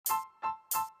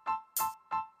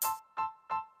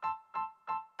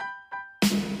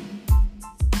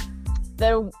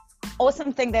the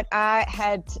awesome thing that I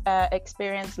had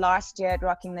experienced last year at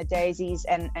Rocking the Daisies,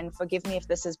 and forgive me if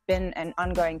this has been an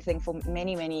ongoing thing for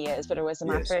many, many years, but it was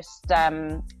my first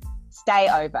stay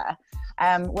over,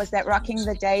 was that Rocking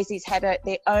the Daisies had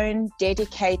their own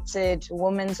dedicated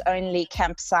women's only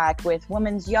campsite with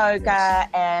women's yoga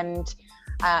and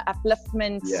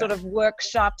upliftment sort of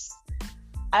workshops.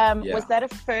 Was that a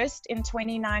first in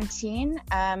 2019?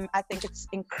 I think it's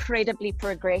incredibly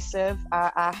progressive.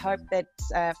 I hope that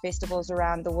festivals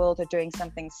around the world are doing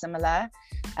something similar.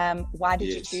 Why did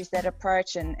you choose that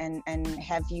approach, and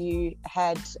have you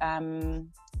had,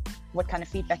 what kind of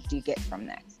feedback do you get from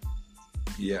that?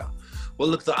 Yeah. Well,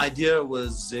 look, the idea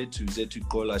was Zetu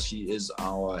Kola. She is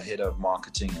our head of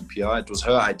marketing and PR. It was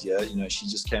her idea. You know, she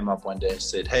just came up one day and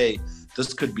said, hey,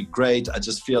 this could be great. I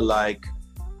just feel like,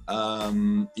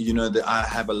 you know, that I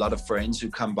have a lot of friends who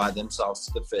come by themselves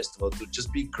to the festival. It would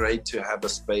just be great to have a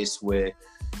space where,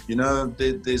 you know,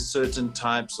 there's certain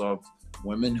types of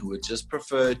women who would just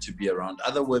prefer to be around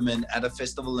other women at a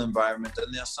festival environment.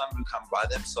 And there are some who come by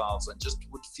themselves and just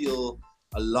would feel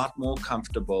a lot more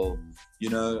comfortable, you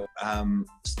know,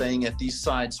 staying at these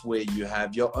sites where you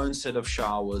have your own set of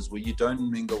showers, where you don't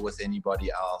mingle with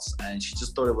anybody else. And she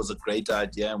just thought it was a great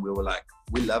idea. And we were like,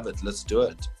 we love it. Let's do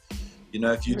it. You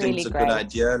know, if you think it's a good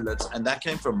idea, and that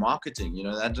came from marketing, you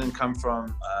know, that didn't come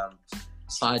from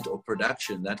site or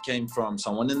production. That came from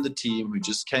someone in the team who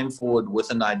just came forward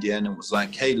with an idea and it was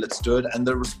like, hey, let's do it. And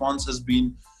the response has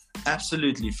been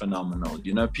absolutely phenomenal.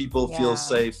 You know, people feel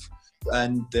safe,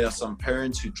 and there are some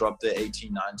parents who drop their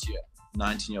 18,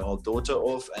 19-year-old daughter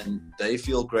off and they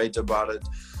feel great about it.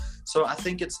 So I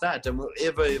think it's that, and we're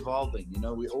ever evolving. You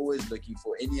know, we're always looking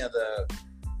for any other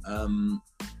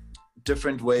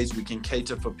different ways we can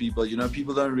cater for people. You know,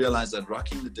 people don't realize that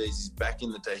Rocking the Daisies back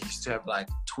in the day used to have like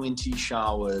 20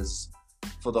 showers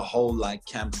for the whole like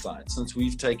campsite. Since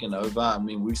we've taken over, I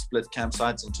mean, we've split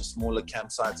campsites into smaller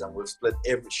campsites, and we've split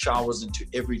every showers into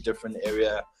every different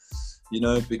area, you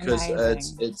know, because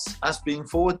it's us being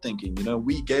forward thinking. You know,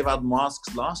 we gave out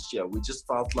masks last year. We just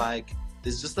felt like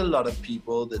there's just a lot of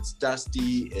people that's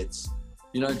dusty. It's,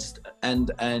 you know, just, and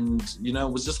you know,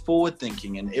 it was just forward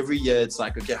thinking. And every year it's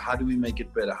like, okay, how do we make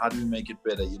it better? How do we make it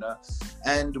better? You know,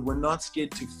 and we're not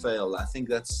scared to fail. I think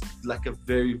that's like a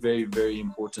very, very, very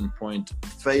important point.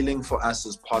 Failing for us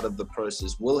is part of the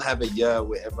process. We'll have a year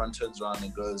where everyone turns around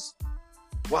and goes,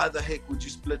 why the heck would you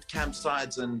split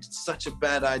campsites, and such a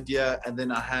bad idea? And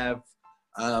then I have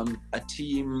a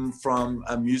team from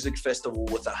a music festival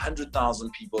with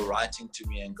 100,000 people writing to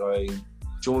me and going,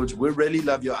 George, we really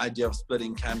love your idea of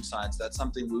splitting campsites. That's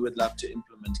something we would love to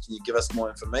implement. Can you give us more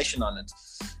information on it?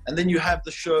 And then you have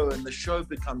the show, and the show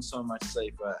becomes so much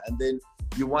safer. And then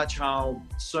you watch how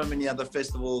so many other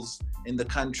festivals in the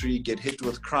country get hit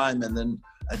with crime, and then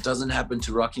it doesn't happen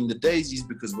to Rocking the Daisies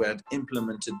because we had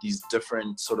implemented these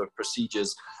different sort of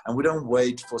procedures, and we don't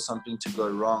wait for something to go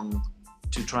wrong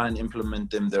to try and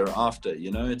implement them thereafter. You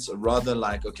know, it's rather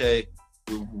like, okay,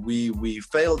 we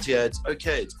failed here. It's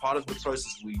okay. It's part of the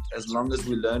process. As long as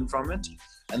we learn from it.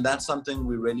 And that's something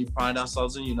we really pride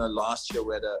ourselves in. You know, last year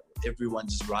we had everyone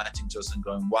just writing to us and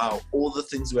going, wow, all the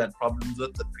things we had problems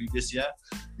with the previous year,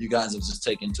 you guys have just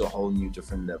taken to a whole new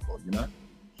different level, you know?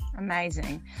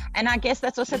 Amazing. And I guess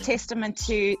that's also testament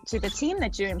to the team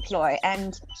that you employ.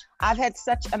 And I've had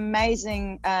such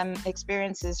amazing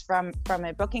experiences from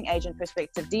a booking agent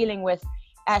perspective, dealing with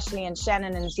Ashley and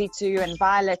Shannon and Zitu and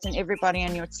Violet and everybody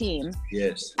on your team.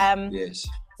 Yes. Yes.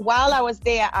 While I was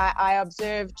there, I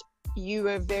observed you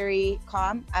were very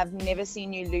calm. I've never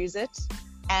seen you lose it.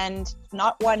 And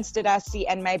not once did I see,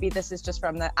 and maybe this is just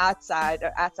from the outside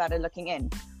or outsider looking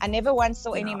in, I never once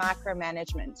saw any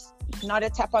micromanagement, not a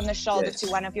tap on the shoulder to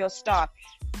one of your staff.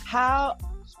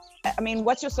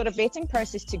 What's your sort of vetting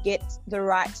process to get the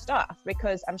right staff?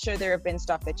 Because I'm sure there have been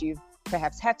staff that you've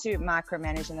perhaps had to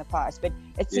micromanage in the past, but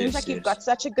it seems like you've got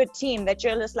such a good team that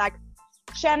you're just like,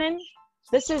 Shannon,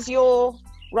 this is your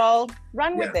role,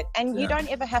 run with it. And you don't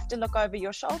ever have to look over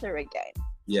your shoulder again.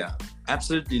 Yeah,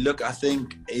 absolutely. Look, I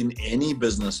think in any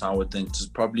business, I would think is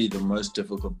probably the most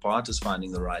difficult part is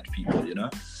finding the right people, you know.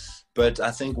 But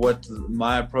I think what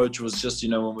my approach was just, you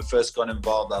know, when we first got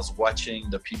involved, I was watching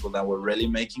the people that were really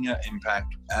making an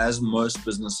impact, as most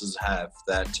businesses have,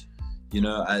 that, you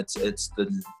know, it's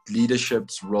the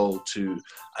leadership's role to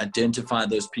identify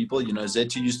those people. You know,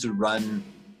 Zetu used to run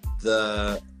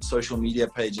the social media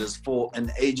pages for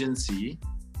an agency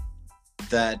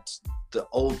that the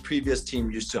old previous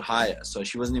team used to hire. So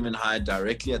she wasn't even hired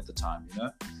directly at the time, you know.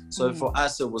 So for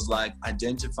us, it was like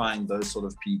identifying those sort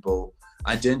of people,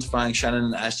 identifying Shannon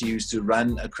and Ashley, who used to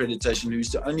run accreditation, who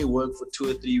used to only work for 2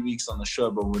 or 3 weeks on the show,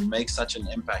 but would make such an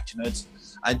impact. You know, it's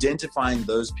identifying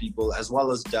those people, as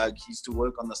well as Doug. He used to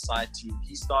work on the side team.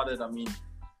 He started, I mean,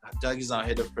 Doug is our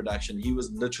head of production. He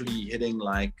was literally hitting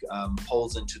like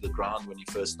poles into the ground when he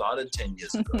first started 10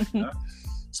 years ago, you know?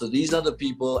 So these are the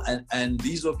people, and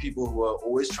these were people who were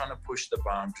always trying to push the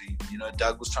boundary. You know,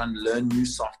 Doug was trying to learn new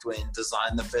software and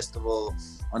design the festival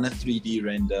on a 3D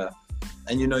render.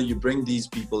 And, you know, you bring these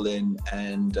people in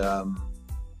and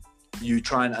you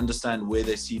try and understand where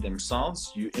they see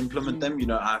themselves. You implement them. You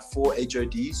know, I have 4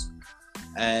 HODs,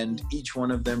 and each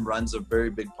one of them runs a very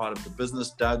big part of the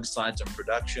business. Doug, site and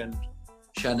production.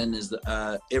 Shannon is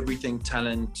the, everything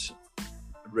talent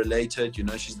related. You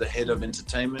know, she's the head of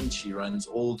entertainment. She runs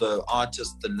all the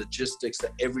artists, the logistics,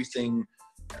 everything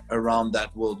around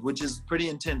that world, which is pretty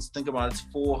intense. Think about it, it's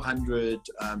 400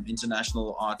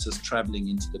 international artists traveling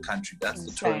into the country. That's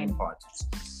the touring part.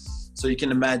 So you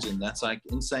can imagine, that's like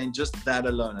insane, just that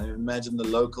alone. I imagine the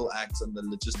local acts and the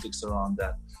logistics around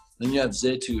that. Then you have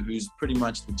Zetu, who's pretty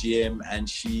much the GM, and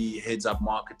she heads up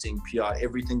marketing, PR,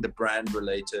 everything the brand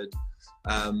related.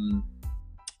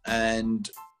 And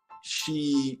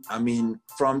she, I mean,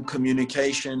 from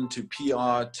communication to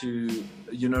PR to,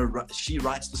 you know, she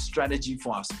writes the strategy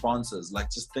for our sponsors.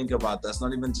 Like, just think about that. That's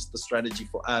not even just the strategy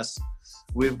for us.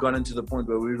 We've gotten to the point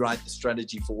where we write the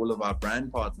strategy for all of our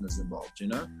brand partners involved, you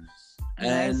know?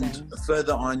 Amazing. And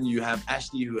further on, you have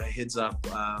Ashley, who heads up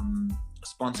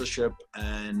sponsorship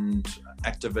and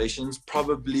activations.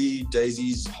 Probably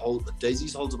Daisy's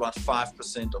holds about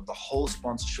 5% of the whole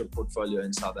sponsorship portfolio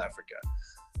in South Africa.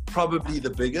 Probably the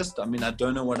biggest. I mean, I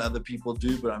don't know what other people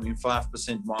do, but I mean,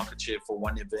 5% market share for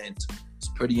one event is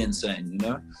pretty insane, you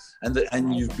know?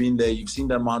 And you've been there, you've seen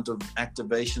the amount of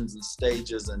activations and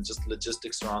stages and just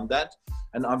logistics around that.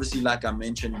 And obviously, like I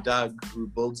mentioned, Doug, who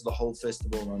builds the whole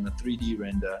festival on a 3D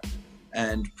render,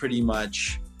 and pretty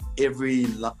much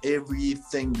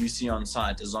everything you see on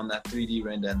site is on that 3D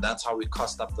render, and that's how we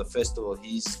cost up the festival.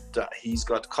 He's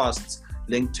got costs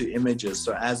linked to images.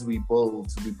 So as we build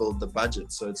the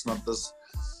budget. So it's not this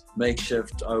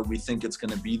makeshift, oh, we think it's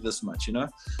going to be this much, you know?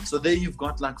 So there you've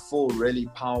got like 4 really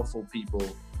powerful people,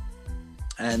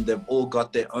 and they've all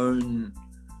got their own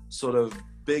sort of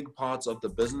big parts of the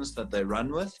business that they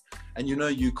run with. And, you know,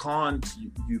 you can't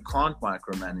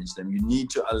micromanage them. You need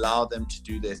to allow them to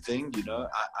do their thing. You know,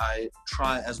 I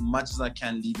try as much as I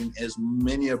can, leaving as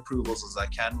many approvals as I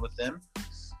can with them.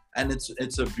 And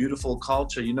it's a beautiful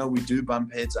culture. You know, we do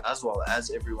bump heads as well,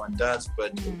 as everyone does,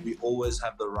 but we always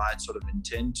have the right sort of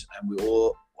intent, and we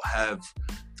all have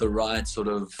the right sort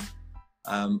of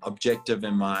objective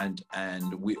in mind,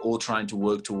 and we're all trying to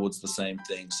work towards the same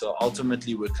thing. So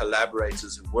ultimately, we're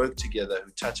collaborators who work together,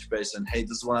 who touch base and, hey,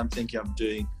 this is what I'm thinking of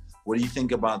doing. What do you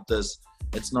think about this?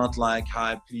 It's not like,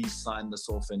 hi, please sign this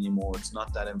off anymore. It's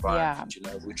not that environment, you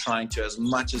know. We're trying to, as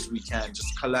much as we can,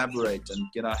 just collaborate and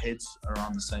get our heads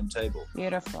around the same table.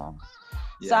 Beautiful.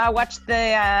 Yeah. So I watched the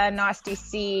Nasty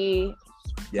C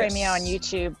premiere on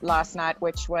YouTube last night,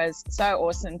 which was so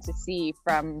awesome to see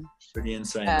from... Pretty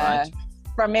insane, right?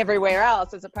 From everywhere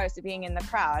else, as opposed to being in the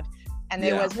crowd. And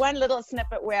there was one little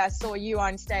snippet where I saw you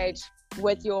on stage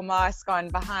with your mask on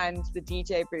behind the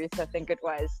DJ booth, I think it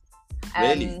was.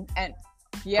 Really? And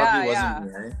Probably wasn't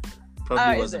me, eh?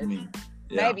 Probably wasn't me.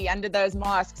 Yeah. Maybe under those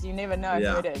masks, you never know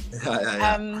who it is.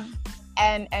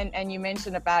 And you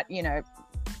mentioned about, you know,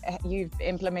 you've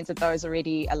implemented those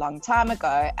already a long time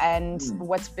ago. And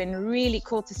what's been really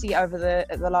cool to see over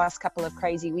the last couple of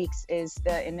crazy weeks is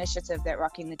the initiative that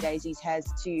Rocking the Daisies has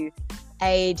to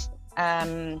aid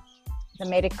the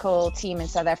medical team in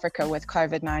South Africa with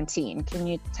COVID-19. Can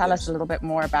you tell us a little bit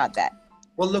more about that?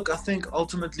 Well, look, I think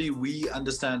ultimately we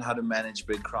understand how to manage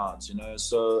big crowds, you know,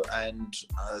 so, and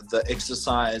the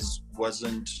exercise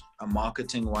wasn't a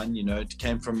marketing one, you know, it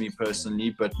came from me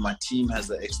personally, but my team has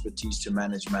the expertise to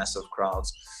manage massive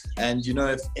crowds. And, you know,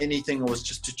 if anything, it was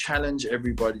just to challenge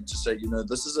everybody to say, you know,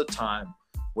 this is a time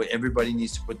where everybody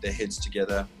needs to put their heads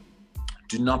together.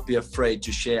 Do not be afraid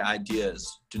to share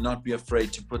ideas. Do not be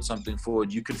afraid to put something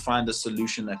forward. You could find a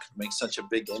solution that could make such a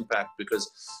big impact, because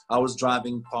I was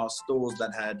driving past stores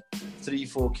that had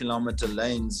 3-4 kilometer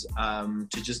lanes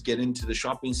to just get into the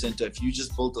shopping center. If you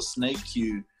just built a snake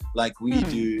queue like we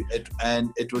do it,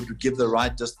 and it would give the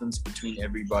right distance between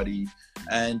everybody,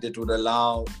 and it would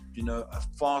allow, you know, a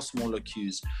far smaller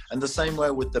queues. And the same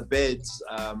way with the beds,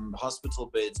 hospital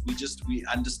beds, we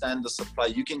understand the supply.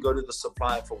 You can go to the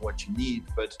supplier for what you need,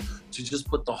 but to just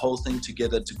put the whole thing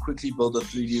together, to quickly build a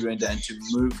 3D render and to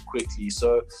move quickly.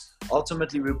 So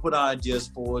ultimately we put our ideas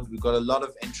forward. We've got a lot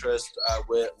of interest.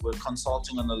 We're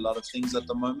consulting on a lot of things at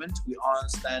the moment. We are on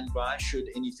standby should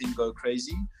anything go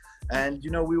crazy. And, you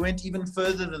know, we went even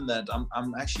further than that.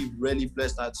 I'm actually really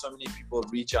blessed. I had so many people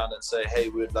reach out and say, hey,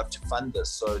 we'd love to fund this.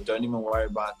 So don't even worry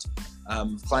about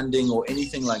funding or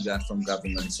anything like that from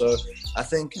government. So I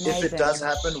think if it does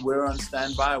happen, we're on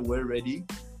standby, we're ready.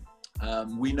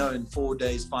 We know in 4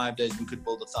 days, 5 days, we could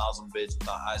build 1,000 beds with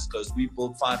our eyes closed. We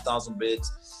built 5,000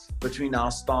 beds between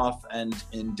our staff and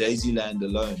in Daisyland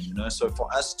alone, you know. So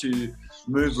for us to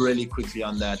move really quickly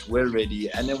on that, we're ready.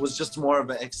 And it was just more of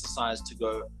an exercise to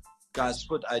go, guys,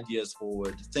 put ideas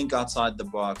forward, think outside the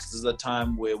box. This is a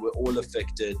time where we're all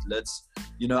affected. Let's,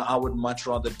 you know, I would much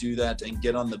rather do that and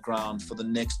get on the ground for the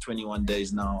next 21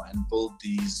 days now and build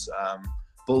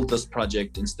this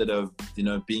project instead of, you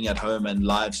know, being at home and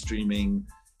live streaming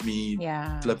me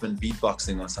flipping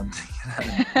beatboxing or something.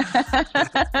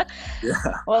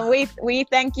 Well, we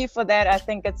thank you for that. I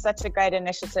think it's such a great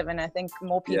initiative, and I think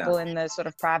more people in the sort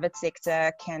of private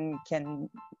sector can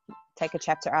take a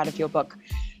chapter out of your book.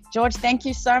 George, thank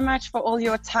you so much for all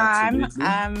your time.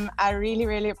 I really,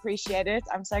 really appreciate it.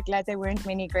 I'm so glad there weren't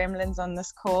many gremlins on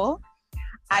this call.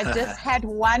 I just had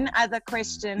one other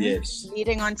question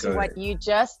leading on to what you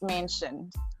just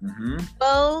mentioned.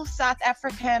 Will South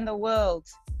Africa and the world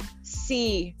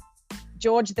see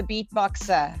George the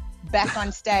beatboxer back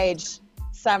on stage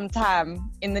sometime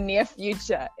in the near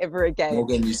future ever again?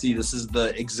 Morgan, you see, this is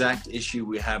the exact issue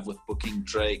we have with booking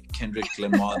Drake, Kendrick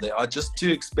Lamar. They are just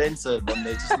too expensive and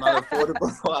they're just not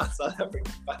affordable for our South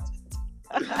African budget.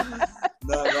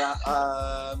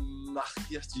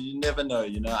 Yes, you never know,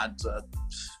 you know.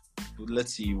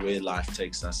 Let's see where life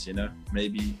takes us, you know,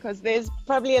 maybe. Because there's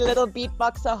probably a little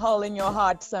beatboxer hole in your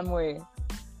heart somewhere.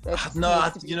 I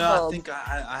think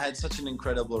I had such an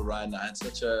incredible run. I had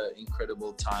such an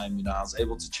incredible time. You know, I was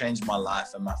able to change my life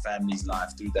and my family's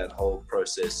life through that whole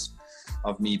process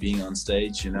of me being on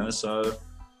stage, you know. So,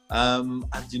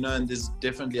 you know, and there's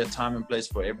definitely a time and place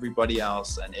for everybody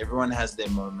else, and everyone has their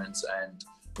moments. And,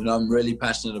 you know, I'm really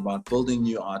passionate about building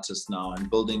new artists now and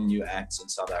building new acts in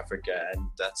South Africa. And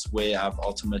that's where I've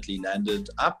ultimately landed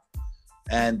up.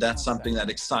 And that's something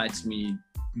that excites me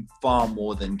far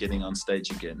more than getting on stage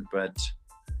again. But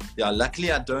yeah,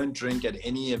 luckily I don't drink at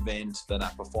any event that I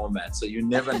perform at, so you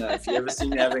never know. If you ever see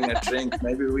me having a drink,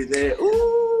 maybe we're there.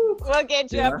 Ooh, we'll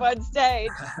get you up on stage.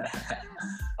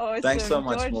 Awesome. Thanks so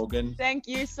much, George, Morgan. Thank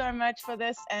you so much for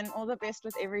this, and all the best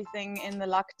with everything in the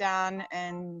lockdown.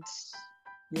 And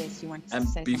yes, you want to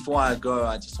say before I go,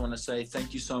 I just want to say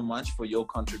thank you so much for your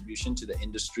contribution to the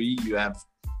industry. You have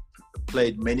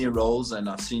played many roles, and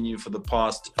I've seen you for the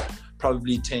past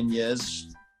probably 10 years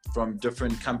from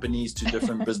different companies to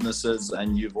different businesses,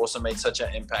 and you've also made such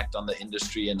an impact on the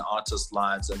industry and artists'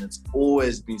 lives, and it's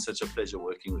always been such a pleasure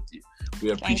working with you.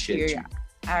 We appreciate you.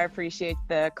 I appreciate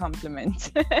the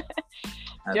compliment.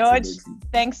 George,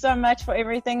 thanks so much for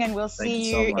everything, and we'll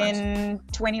see you in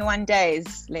 21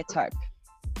 days, let's hope.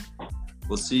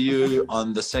 We'll see you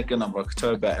on the 2nd of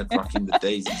October at Rocking the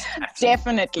Daisies.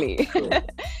 Definitely. Cool.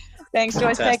 Thanks,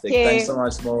 George. Fantastic. Take care. Thanks so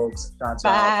much, Morgs.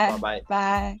 Bye. Bye-bye.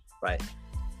 Bye. Bye.